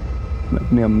मैं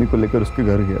अपनी अम्मी को लेकर उसके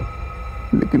घर गया,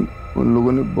 लेकिन उन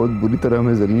लोगों ने बहुत बुरी तरह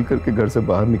हमें जलील करके घर से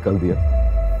बाहर निकाल दिया।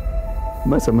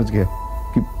 मैं समझ गया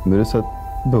कि मेरे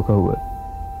साथ धोखा हुआ है,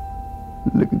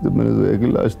 लेकिन जब मैंने जोया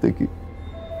की लाश देखी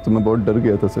तो मैं बहुत डर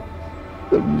गया था सर।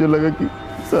 तब मुझे लगा कि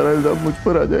सारा इल्जाम मुझ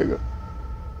पर आ जाएगा,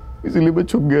 इसीलिए मैं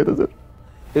छुप गया था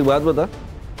सर। एक बात बता,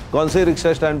 कौन से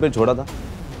रिक्शा स्टैंड पे छोड़ा था?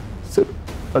 Sir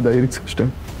अदाई rickshaw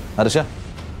stand. हर्षा,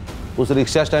 उस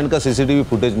रिक्शा स्टैंड का सीसीटीवी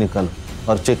फुटेज निकाल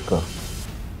और चेक कर।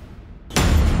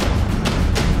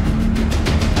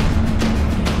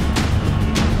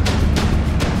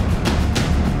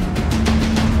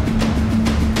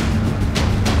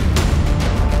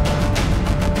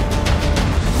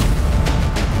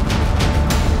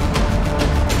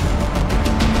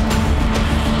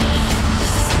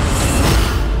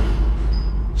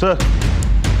 सर,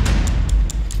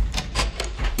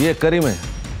 ये करीम है।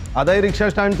 आधा ही रिक्शा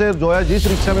स्टैंड से जोया जिस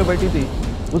रिक्शा में बैठी थी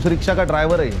उस रिक्शा का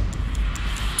ड्राइवर है ये।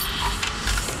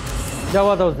 क्या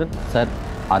हुआ था उस दिन? सर,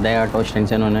 आधा ऑटो स्टैंड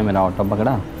से उन्होंने मेरा ऑटो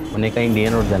पकड़ा, उन्हें कहीं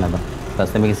इंडियन रोड जाना था।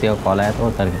 रास्ते में किसी का कॉल आया तो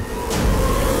उतर गए।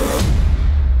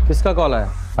 किसका कॉल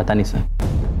आया? पता नहीं सर।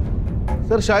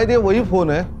 सर शायद ये वही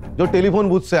फोन है जो टेलीफोन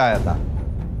बूथ से आया था,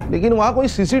 लेकिन वहां कोई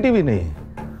सीसीटीवी नहीं है।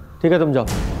 ठीक है, तुम जाओ।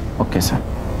 Okay sir.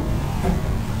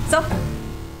 Sir,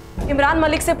 Imran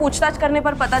Malik से पूछताछ करने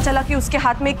पर पता चला कि उसके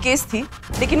हाथ में एक केस थी,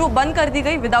 लेकिन वो बंद कर दी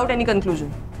गई विदाउट एनी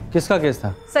कंक्लूजन। किसका केस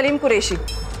था? सलीम कुरैशी।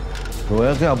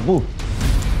 जोया के अब्बू?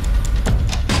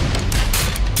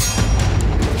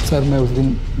 सर, मैं उस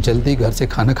दिन जल्दी घर से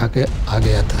खाना खा के आ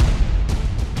गया था।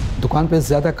 दुकान पे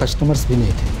ज़्यादा कस्टमर्स भी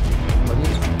नहीं थे।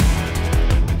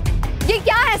 ये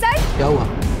क्या है सर? क्या हुआ?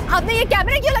 आपने ये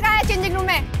कैमरा क्यों लगाया चेंजिंग रूम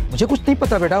में? मुझे कुछ नहीं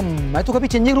पता बेटा, मैं तो कभी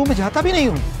चेंजिंग रूम में जाता भी नहीं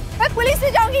हूँ। मैं पुलिस से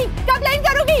जाऊंगी, कंप्लेन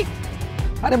करूंगी।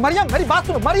 अरे मरियम, मेरी बात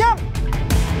सुनो मरियम।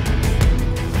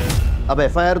 अब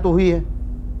एफआईआर तो हुई है,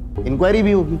 इंक्वायरी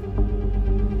भी होगी,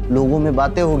 लोगों में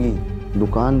बातें होगी,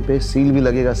 दुकान पे सील भी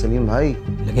लगेगा सलीम भाई।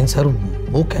 लेकिन सर,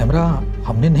 वो कैमरा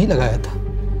हमने नहीं लगाया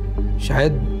था।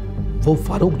 शायद वो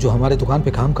फारूक जो हमारे दुकान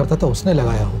पे काम करता था उसने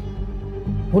लगाया हो।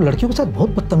 वो लड़कियों के साथ बहुत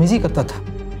बदतमीजी करता था,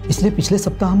 इसलिए पिछले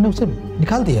सप्ताह हमने उसे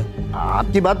निकाल दिया।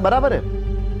 आपकी बात बराबर है,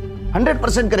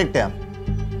 100% करेक्ट है आप,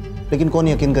 लेकिन कौन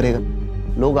यकीन करेगा?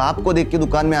 लोग आपको देख के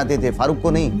दुकान में आते थे, फारूक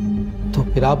को नहीं। तो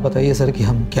फिर आप बताइए सर कि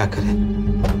हम क्या करें?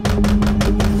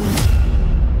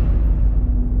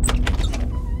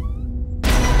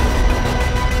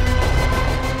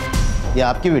 ये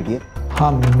आपकी बेटी है?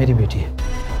 हाँ, मेरी बेटी है।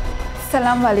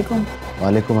 सलाम वालेकुम।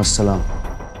 वालेकुम अस्सलाम।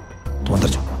 तुम अंदर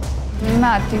जाओ। मैं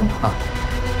आती हूँ। हाँ।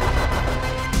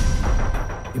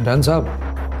 इमरान साहब,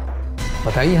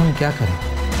 बताइए हम क्या करें?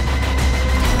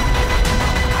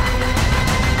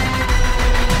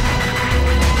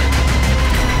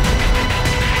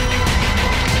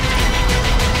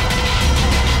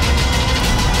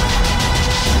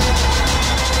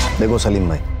 देखो सलीम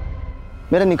भाई,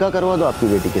 मेरा निकाह करवा दो आपकी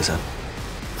बेटी के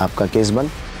साथ, आपका केस बंद,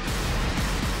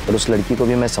 और उस लड़की को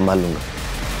भी मैं संभाल लूंगा।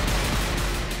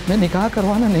 मैं निकाह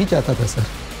करवाना नहीं चाहता था सर,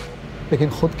 लेकिन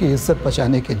खुद की इज्जत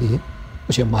बचाने के लिए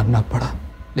मुझे मानना पड़ा।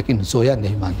 लेकिन जोया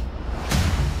नहीं मानी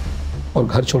और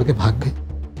घर छोड़ के भाग गई।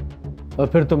 और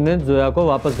फिर तुमने जोया को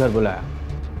वापस घर बुलाया,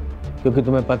 क्योंकि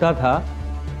तुम्हें पता था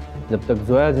जब तक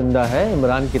जोया जिंदा है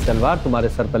इमरान की तलवार तुम्हारे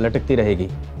सर पर लटकती रहेगी,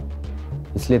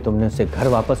 इसलिए तुमने उसे घर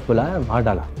वापस बुलाया, मार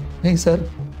डाला। नहीं सर,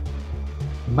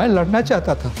 मैं लड़ना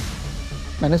चाहता था।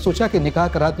 मैंने सोचा कि निकाह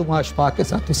करा दूंगा अशफाक के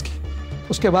साथ उसकी,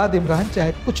 उसके बाद इमरान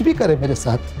चाहे कुछ भी करे मेरे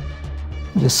साथ,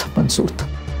 मुझे सब मंजूर था।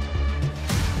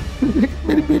 लेकिन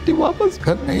मेरी बेटी वापस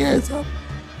घर नहीं है साहब,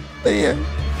 नहीं है।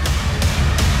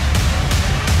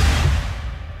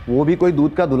 वो भी कोई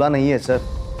दूध का दूल्हा नहीं है सर।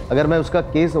 अगर मैं उसका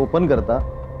केस ओपन करता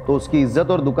तो उसकी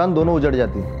इज्जत और दुकान दोनों उजड़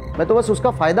जाती। मैं तो बस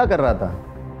उसका फायदा कर रहा था।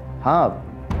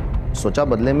 हाँ, सोचा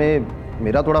बदले में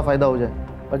मेरा थोड़ा फायदा हो जाए।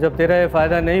 और जब तेरा ये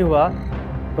फायदा नहीं हुआ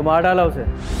तो मार डाला उसे।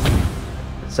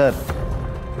 सर,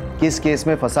 किस केस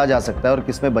में फंसा जा सकता है और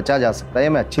किस में बचा जा सकता है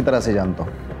मैं अच्छी तरह से जानता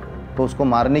हूँ, तो उसको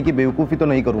मारने की बेवकूफ़ी तो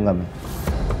नहीं करूँगा मैं।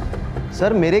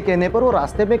 सर, मेरे कहने पर वो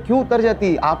रास्ते में क्यों उतर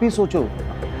जाती, आप ही सोचो।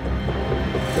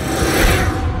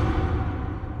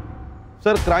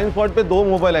 सर, क्राइम स्पॉट पे 2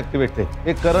 मोबाइल एक्टिवेट थे,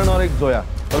 एक करण और एक जोया,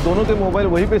 और दोनों के मोबाइल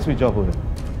वहीं पे स्विच ऑफ हुए।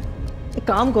 एक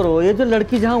काम करो, ये जो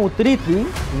लड़की जहाँ उतरी थी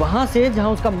वहां से जहाँ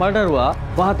उसका मर्डर हुआ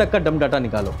वहां तक का डम डाटा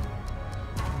निकालो।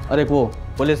 और एक वो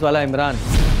पुलिस वाला इमरान,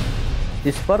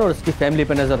 इस पर और इसकी फैमिली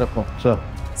पे नजर रखो।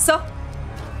 सर,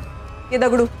 ये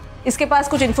दगड़ू, इसके पास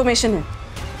कुछ इन्फॉर्मेशन है।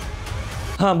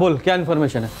 हाँ बोल, क्या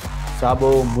इन्फॉर्मेशन है? साहब,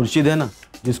 वो मुर्शिद है ना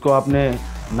जिसको आपने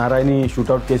नारायणी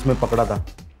शूटआउट केस में पकड़ा था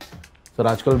सर,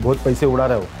 आजकल बहुत पैसे उड़ा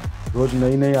रहा है वो। रोज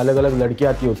नई नई अलग अलग लड़की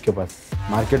आती है उसके पास,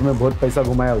 मार्केट में बहुत पैसा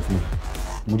घुमाया उसने।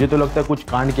 मुझे तो लगता है कुछ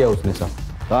कांड किया उसने साहब।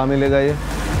 कहाँ मिलेगा ये?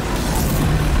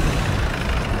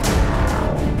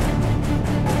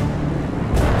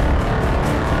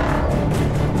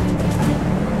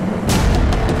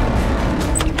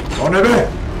 कौन है बे?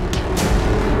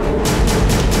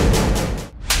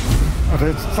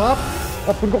 अरे साहब,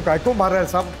 अब उनको काय को मार रहा है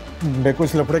साहब? मेरे को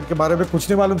इस लफड़े के बारे में कुछ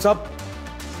नहीं मालूम साहब।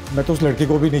 मैं तो उस लड़की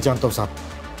को भी नहीं जानता हूँ साहब।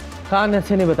 कान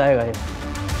ऐसे नहीं बताएगा ये।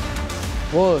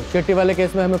 वो शेट्टी वाले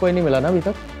केस में हमें कोई नहीं मिला ना अभी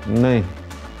तक? नहीं।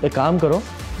 एक काम करो,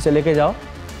 इसे लेके जाओ,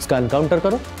 इसका एनकाउंटर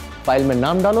करो, फाइल में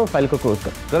नाम डालो, फाइल को क्लोज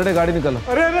करो। कर गाड़ी निकालो।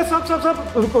 अरे अरे साहब साहब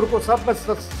साहब, रुको रुको साहब, मैं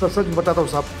सच बताता हूँ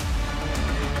साहब।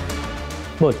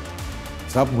 बोल।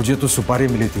 साहब, मुझे तो सुपारी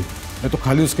मिली थी, मैं तो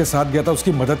खाली उसके साथ गया था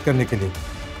उसकी मदद करने के लिए।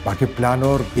 बाकी प्लान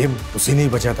और गेम उसी ने ही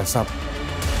बचा था साहब।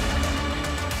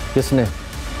 किसने?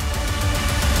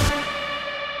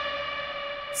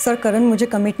 सर करण मुझे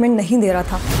कमिटमेंट नहीं दे रहा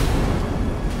था।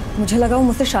 मुझे लगा वो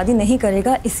मुझसे शादी नहीं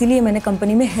करेगा, इसीलिए मैंने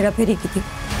कंपनी में हेरा फेरी की थी।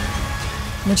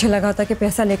 मुझे लगा था कि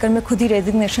पैसा लेकर मैं खुद ही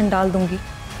रेजिग्नेशन डाल दूंगी,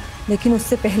 लेकिन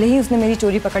उससे पहले ही उसने मेरी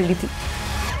चोरी पकड़ ली थी।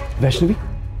 वैष्णवी,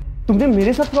 तुमने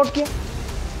मेरे साथ फ्रॉड किया,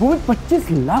 वो भी 25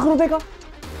 लाख रुपए का।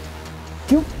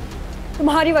 क्यों?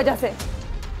 तुम्हारी वजह से।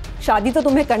 शादी तो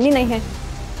तुम्हें करनी नहीं है,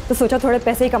 तो सोचा थोड़े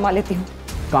पैसे ही कमा लेती हूँ।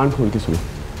 कान खोल के सुनो,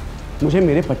 मुझे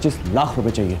मेरे 25 लाख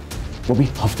रुपए चाहिए, वो भी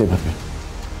हफ्ते भर में।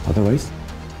 अदरवाइज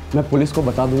मैं पुलिस को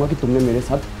बता दूंगा कि तुमने मेरे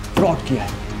साथ फ्रॉड किया है।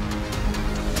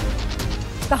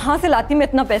 कहाँ से लाती मैं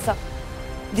इतना पैसा?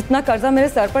 जितना कर्जा मेरे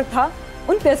सर पर था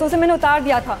उन पैसों से मैंने उतार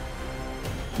दिया था।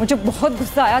 मुझे बहुत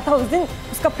गुस्सा आया था उस दिन,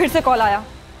 उसका फिर से कॉल आया।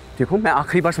 देखो, मैं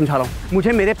आखिरी बार समझा रहा हूँ,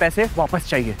 मुझे मेरे पैसे वापस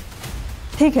चाहिए।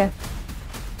 ठीक है,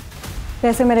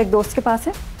 पैसे मेरे एक दोस्त के पास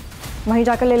है, वहीं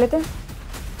जाकर ले लेते हैं।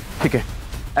 ठीक है,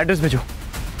 एड्रेस भेजो।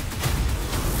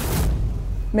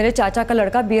 मेरे चाचा का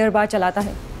लड़का बियर बार चलाता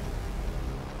है,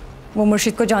 वो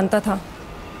मुर्शिद को जानता था।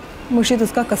 मुर्शिद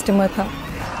उसका कस्टमर था।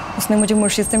 उसने मुझे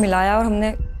मुर्शिद से मिलाया और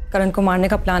हमने करण को मारने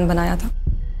का प्लान बनाया था।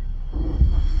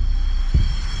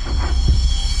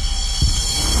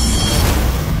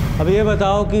 अब ये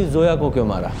बताओ कि जोया को क्यों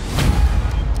मारा?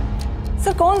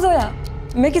 सर कौन जोया?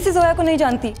 मैं किसी जोया को नहीं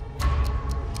जानती।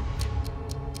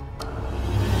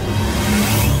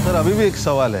 सर अभी भी एक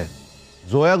सवाल है,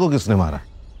 जोया को किसने मारा?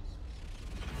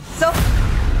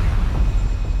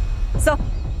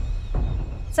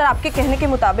 सर आपके कहने के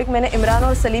मुताबिक मैंने इमरान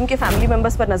और सलीम के फैमिली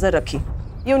मेंबर्स पर नजर रखी।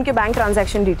 ये उनके बैंक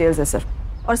ट्रांजैक्शन डिटेल्स है सर।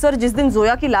 और सर जिस दिन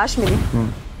जोया की लाश मिली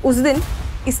उस दिन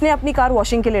इसने अपनी कार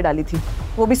वॉशिंग के लिए डाली थी,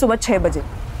 वो भी सुबह 6 बजे।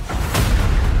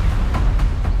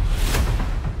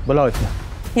 बुलाओ इसमें।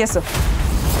 Yes sir.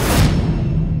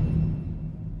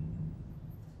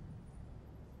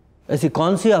 ऐसी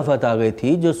कौन सी आफत आ गई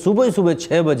थी जो सुबह सुबह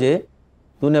 6 बजे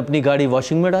तूने अपनी गाड़ी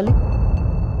वॉशिंग में डाली?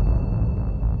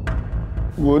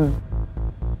 वो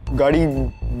गाड़ी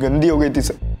गंदी हो गई थी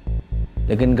सर।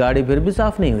 लेकिन गाड़ी फिर भी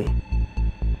साफ नहीं हुई।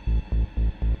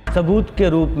 सबूत के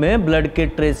रूप में ब्लड के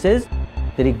ट्रेसेस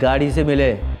तेरी गाड़ी से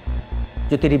मिले,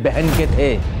 जो तेरी बहन के थे,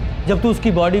 जब तू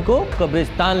उसकी बॉडी को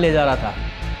कब्रिस्तान ले जा रहा था।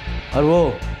 और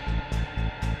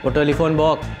वो टेलीफोन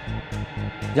बॉक्स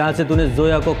जहां से तूने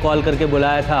जोया को कॉल करके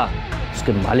बुलाया था,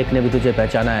 उसके मालिक ने भी तुझे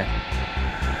पहचाना है।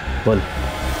 बोल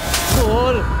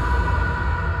बोल।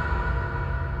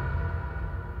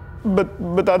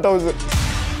 बताता हूँ सर।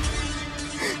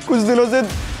 कुछ दिनों से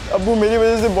अब्बू मेरी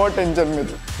वजह से बहुत टेंशन में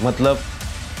थे। मतलब?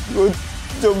 वो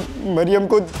जो मरियम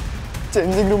को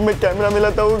चेंजिंग रूम में कैमरा मिला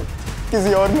था वो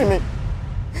किसी और ने नहीं,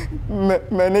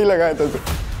 मैंने ही लगाया था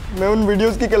सर। मैं उन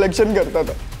वीडियोस की कलेक्शन करता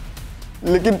था,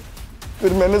 लेकिन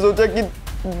फिर मैंने सोचा कि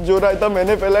जो रायता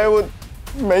मैंने फैलाया वो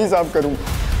मैं ही साफ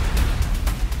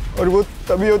करूँगा। और वो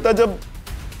तभी होता जब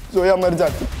जोया मर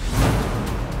जाती,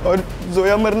 और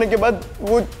जोया मरने के बाद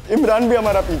वो इमरान भी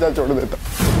हमारा पीछा छोड़ देता।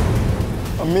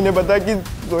 अम्मी ने बताया कि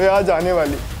जोया आज आने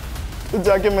वाली, तो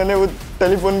जाके मैंने वो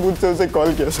टेलीफोन बूथ से उसे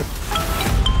कॉल किया सर।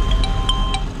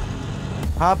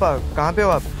 हाँ पा, कहाँ पे हो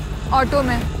आप? ऑटो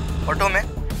में। ऑटो में?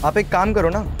 आप एक काम करो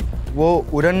ना, वो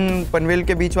उड़न पनवेल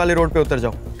के बीच वाले रोड पे उतर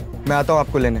जाओ, मैं आता हूँ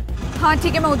आपको लेने। हाँ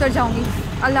ठीक है, मैं उतर जाऊंगी।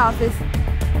 अल्लाह हाफिज।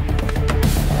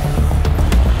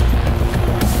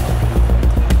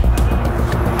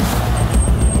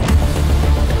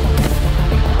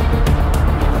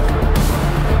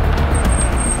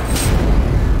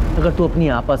 अगर तू अपनी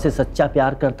आपा से सच्चा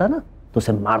प्यार करता ना तो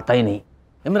उसे मारता ही नहीं,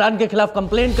 इमरान के खिलाफ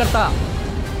कंप्लेंट करता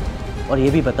और ये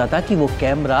भी बताता कि वो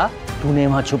कैमरा तूने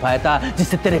वहां छुपाया था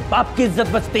जिससे तेरे बाप की इज्जत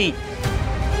बचती।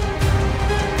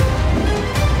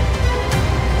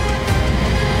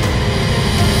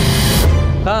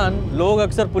 खान, लोग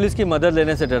अक्सर पुलिस की मदद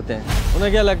लेने से डरते हैं।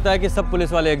 उन्हें क्या लगता है कि सब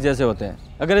पुलिस वाले एक जैसे होते हैं।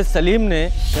 अगर इस सलीम ने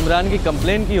इमरान की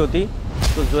कंप्लेंट की होती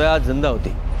तो जोया आज जिंदा होती।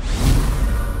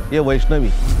 ये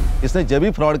वैष्णवी, इसने जब भी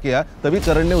फ्रॉड किया तभी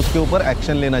करण ने उसके ऊपर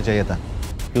एक्शन लेना चाहिए था,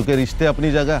 क्योंकि रिश्ते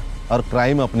अपनी जगह और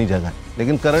क्राइम अपनी जगह।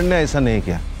 लेकिन करण ने ऐसा नहीं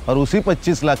किया और उसी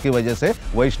 25 लाख की वजह से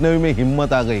वैष्णवी में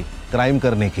हिम्मत आ गई क्राइम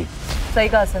करने की। सही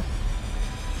कहा sir.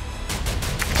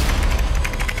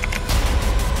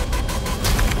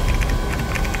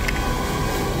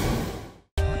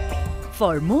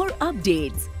 For more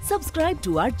updates, subscribe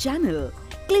to our channel,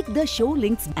 click the show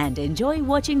links and enjoy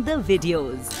watching the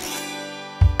videos.